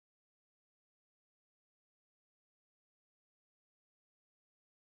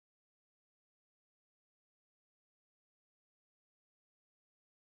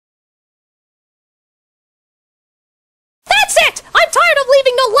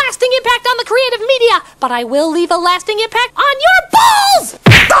media, but I will leave a lasting impact on your balls!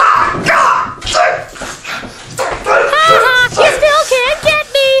 Haha, you still can't get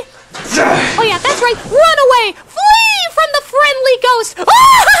me! Oh yeah, that's right, run away! Flee from the friendly ghost!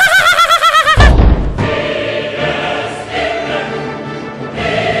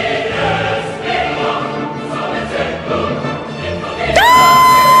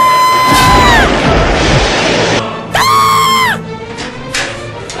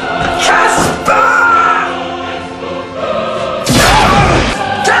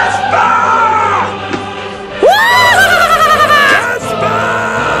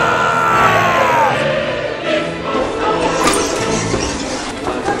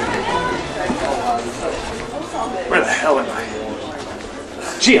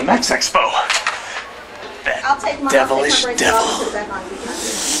 GMX Expo. That devilish devil.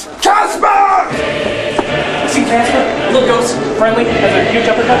 Casper! You seen Casper? A little ghost, friendly, has a huge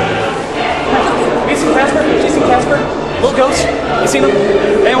uppercut. Have you seen Casper? You seen Casper? A little ghost? You seen him?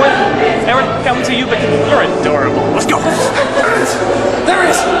 Anyone? Coming to you, but you're adorable. Let's go. There it is. There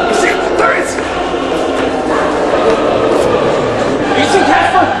it is. You see? There it is. You seen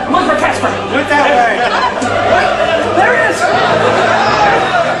Casper? I'm looking for Casper. Do it that way. There it is.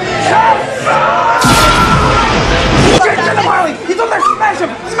 Get the Marley! He's on there! Smash him!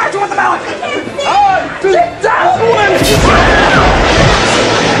 Smash him with the mallet! Get down! You went into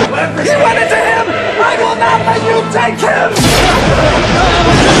him! I will not let you take him!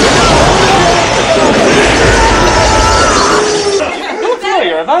 You look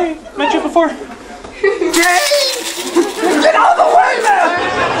familiar. Have I met you before? Get out of the way, man!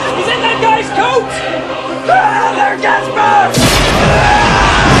 He's in that guy's coat! There, Casper!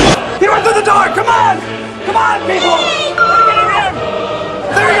 He went through the door! Come on! Come on, people!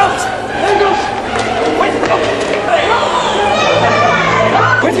 There he goes! There he goes! Wait!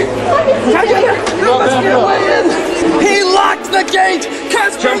 Wait! Can I get there? There must be a way in! He locked the gate!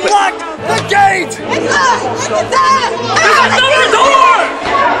 Casper locked the gate! It's locked! It's locked! There's another door!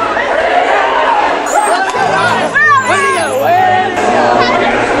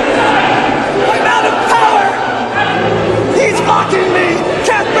 I'm out of power! He's mocking me!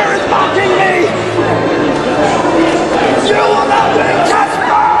 Casper is mocking me! You will not win,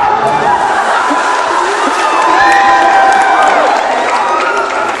 Casper!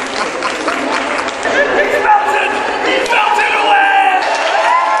 He's melted! He's melted away!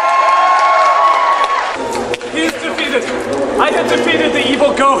 He's defeated! I have defeated the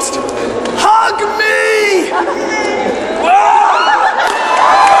evil ghost! Hug me!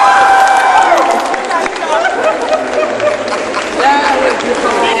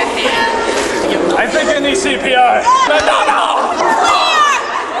 I think I need CPR. No!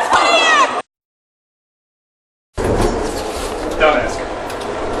 Don't ask.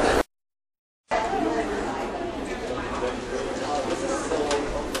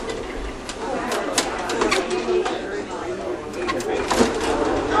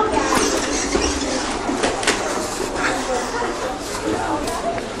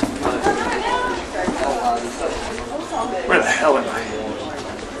 Where the hell am I?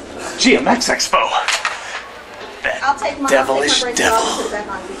 GMX Expo. That devilish devil.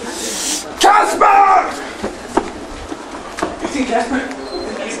 Casper! You seen Casper?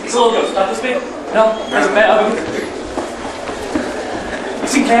 He's a little ghost. Not this big? No? There's a bad. You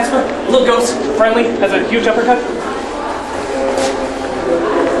seen Casper? A little ghost, friendly, has a huge uppercut.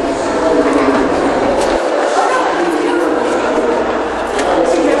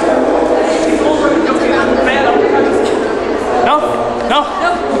 No?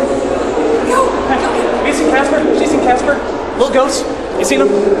 Have you seen Casper? She's seen Casper? Little ghost? You seen him?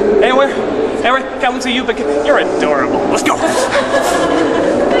 Anywhere? Coming to you, but you're adorable. Let's go.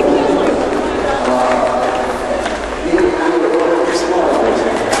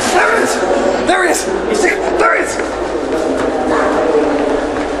 There it is! There it is! You see? There it is!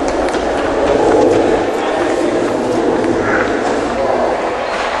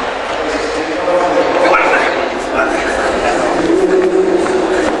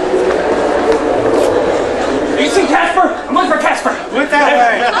 I'm looking for Casper. Look that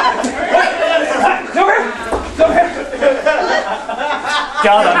way. Over here.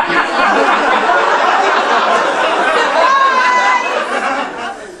 Got him.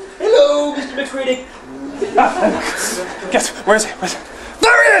 Hello, Mr. Critic. Guess where's he?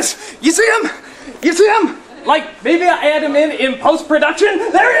 There he is. You see him? You see him? Like maybe I add him in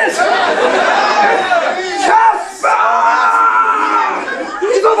post-production. There he is. Casper!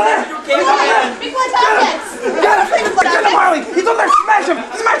 He's over there. He's over there. Get him! Get him, Harley! He's over there! Smash him!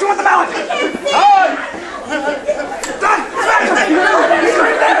 Smash him with the mallet! Smash him! He's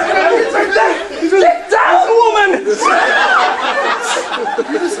right there! He's right there! He's right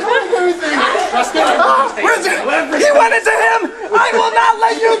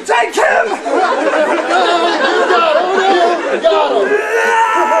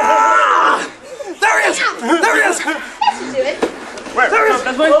is! That should do it. Where? There he is!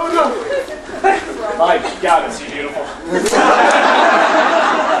 This way? My God, is he beautiful.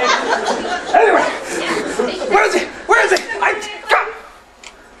 Anyway, where is he? Where is he?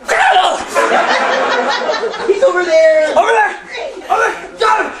 He's over there. Over there! Over there!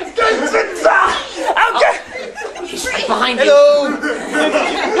 Got him! Okay! He's right behind you. Hello!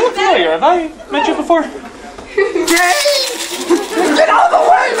 You look familiar. Have I met you before? Get out of the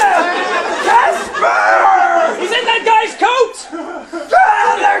way, man! Casper! He's in that guy's coat! Get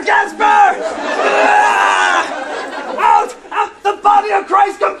out there, Casper! Out! Out! The body of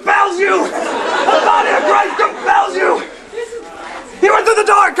Christ compels you! The body of Christ compels you! He went through the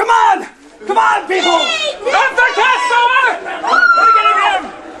door! Come on! Come on, people! After Casper! We're getting him!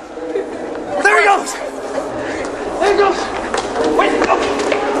 There he goes! There he goes! Wait! Oh!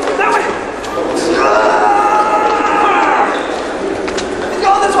 That way! Go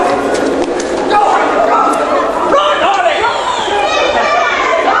this way! Go! Go! Run, Harley!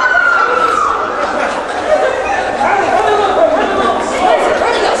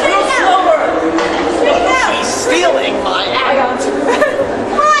 She's stealing my act.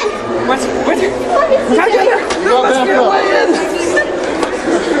 Run! What's Look, get in! Let's get away in!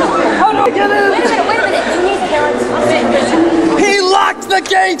 How do I get in? Wait a minute. You need to He locked the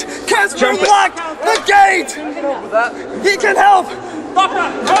gate! Casper locked the gate! He can help! Locked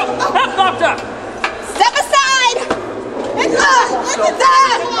up! Help locked up! Step aside! It's us! Look at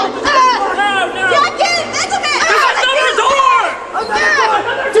that! No! Jack in! That's okay! There's another door!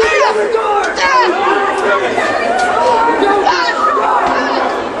 Another door!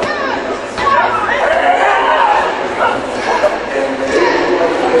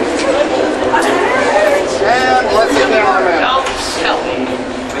 And let's get down there. Don't sell me.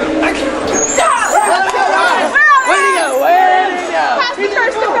 Where'd he go? Where'd he go? He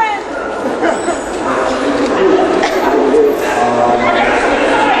turns to friend.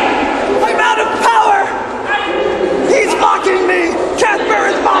 I'm out of power! He's mocking me! Casper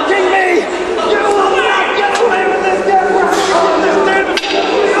is mocking me! You will not get away with this, Casper!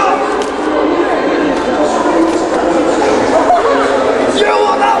 You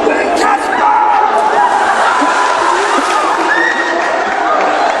will not win, Casper!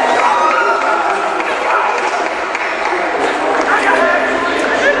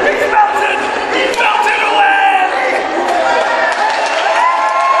 He's melted away!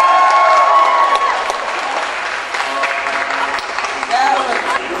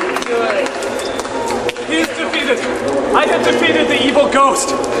 He's defeated. I have defeated the evil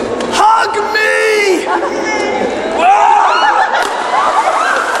ghost. Hug me!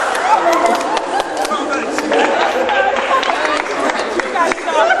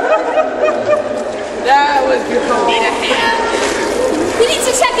 That was beautiful. Need a hand. He needs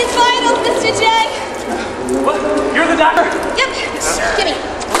to check his vitals, Mr. J. What? You're the doctor? Yep. Gimme.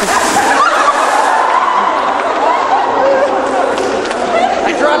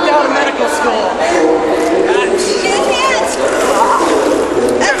 I dropped out of medical school. Get his hands.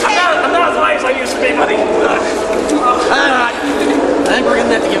 Okay. I'm not as wise as I used to be, buddy. I think we're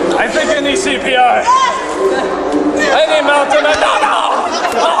gonna have to give him. I think I need CPR. I need mountain. No!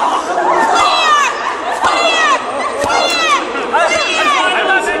 I'm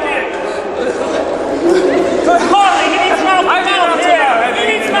not Indian. Harley, he needs mouth to mouth. He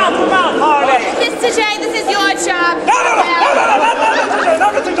needs mouth to mouth, Harley. Mr. J, this is your job. No,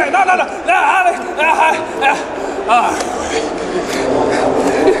 Mr. J,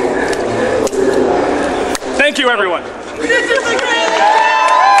 Thank you, everyone.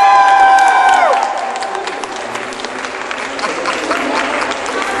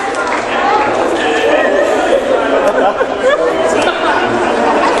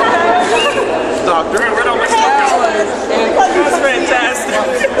 Doctor. Where'd all my stuff go? That was fantastic.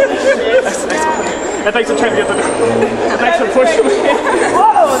 And thanks for trying to get the door. Thanks for pushing me.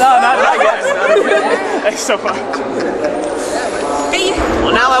 Whoa, no, not yet. Thanks so much. Hey,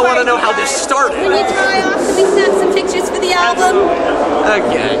 Well, now I want to know how this started. when you dry off, can we snap some pictures for the album?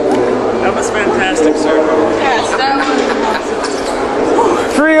 Okay. That was fantastic, sir. Yes, that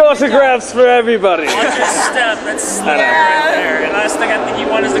was. Free autographs for everybody. Watch your step, that's right there. And last thing I think you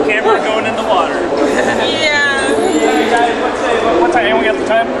want is the camera going in the water. Yeah. What time? Anyone got the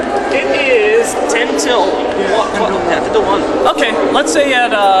time? It is 10 till 1. Okay, let's say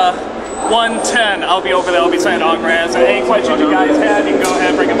at 1:10, I'll be over there. I'll be signing autographs. And any questions you guys have, you can go ahead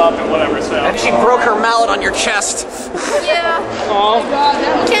and bring them up and whatever. So. And she broke her mallet on your chest. Yeah.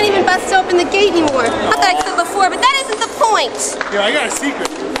 You can't even bust open the gate anymore. Not that I could before, but that isn't the point. Yo, I got a secret.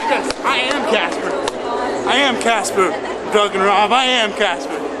 I am Casper. I am Casper. Doug and Rob, I am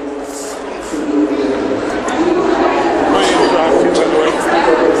Casper.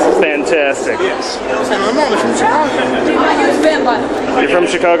 Fantastic. Yes. And my mom is from Chicago. You're from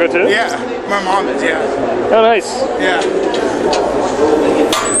Chicago too? Yeah, my mom is, yeah. Oh, nice. Yeah.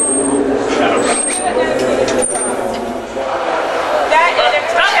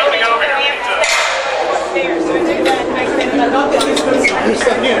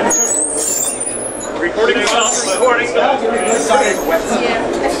 Recording yourself. Recording.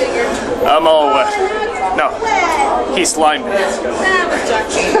 I'm all wet. No, he slimed me.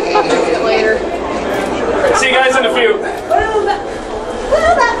 Later. See you guys in a few. Well, that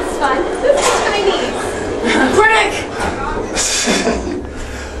was fun. This is Chinese. Critic!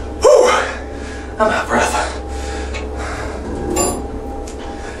 Whew. I'm out of breath.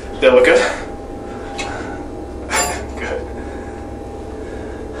 They look good? Good.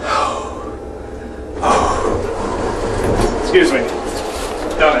 Excuse me.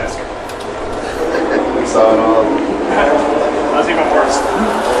 Don't ask. We saw it all. That's even worse.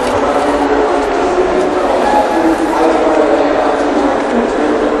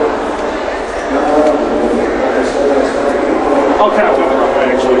 Oh crap, we're the wrong way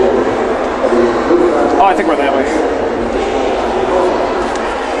actually. Oh, I think we're that way.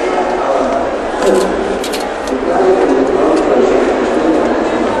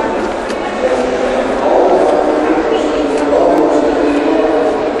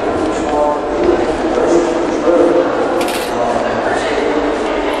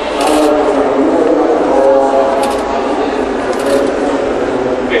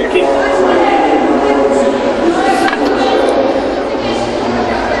 Here, your key.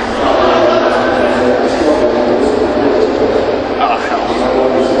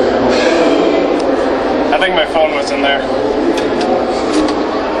 I think my phone was in there.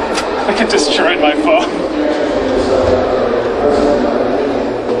 I think it destroyed my phone.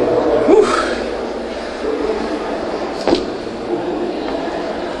 Whew.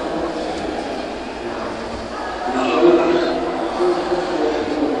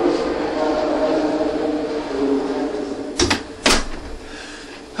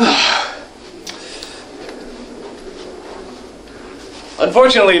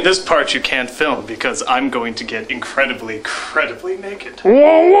 Unfortunately, this part you can't film because I'm going to get incredibly naked.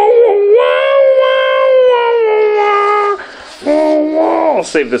 I'll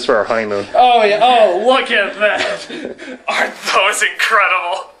save this for our honeymoon. Oh yeah, oh look at that! Aren't those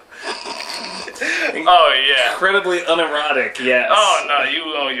incredible? Oh yeah. Incredibly unerotic, yes. Oh no,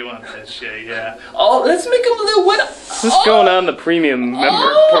 you want that shit, yeah. Oh, let's make them a little wet. This is going on the premium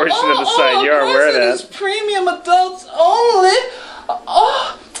member portion of the site. You are aware of that. Premium adults only.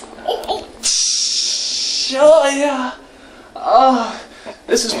 Oh yeah. Oh,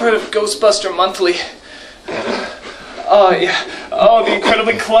 this is part of Ghostbuster Monthly. Oh yeah. Oh, the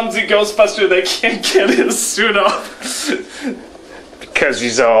incredibly clumsy Ghostbuster that can't get his suit off. Because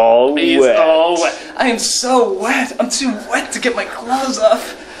he's all wet. He's all wet. I am so wet. I'm too wet to get my clothes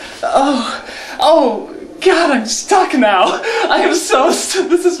off. Oh, God, I'm stuck now. I am so stuck.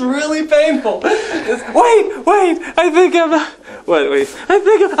 This is really painful. Wait. I think I'm not. Wait. I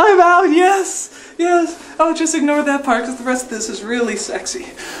think I'm out. Yes. Oh, just ignore that part because the rest of this is really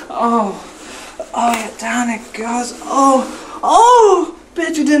sexy. Oh, yeah, down it goes. Oh,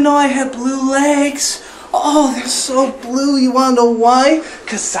 bet you didn't know I had blue legs. Oh, they're so blue. You wanna know why?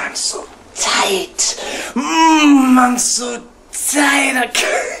 Cause I'm so tight. I'm so tight.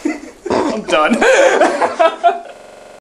 I'm done.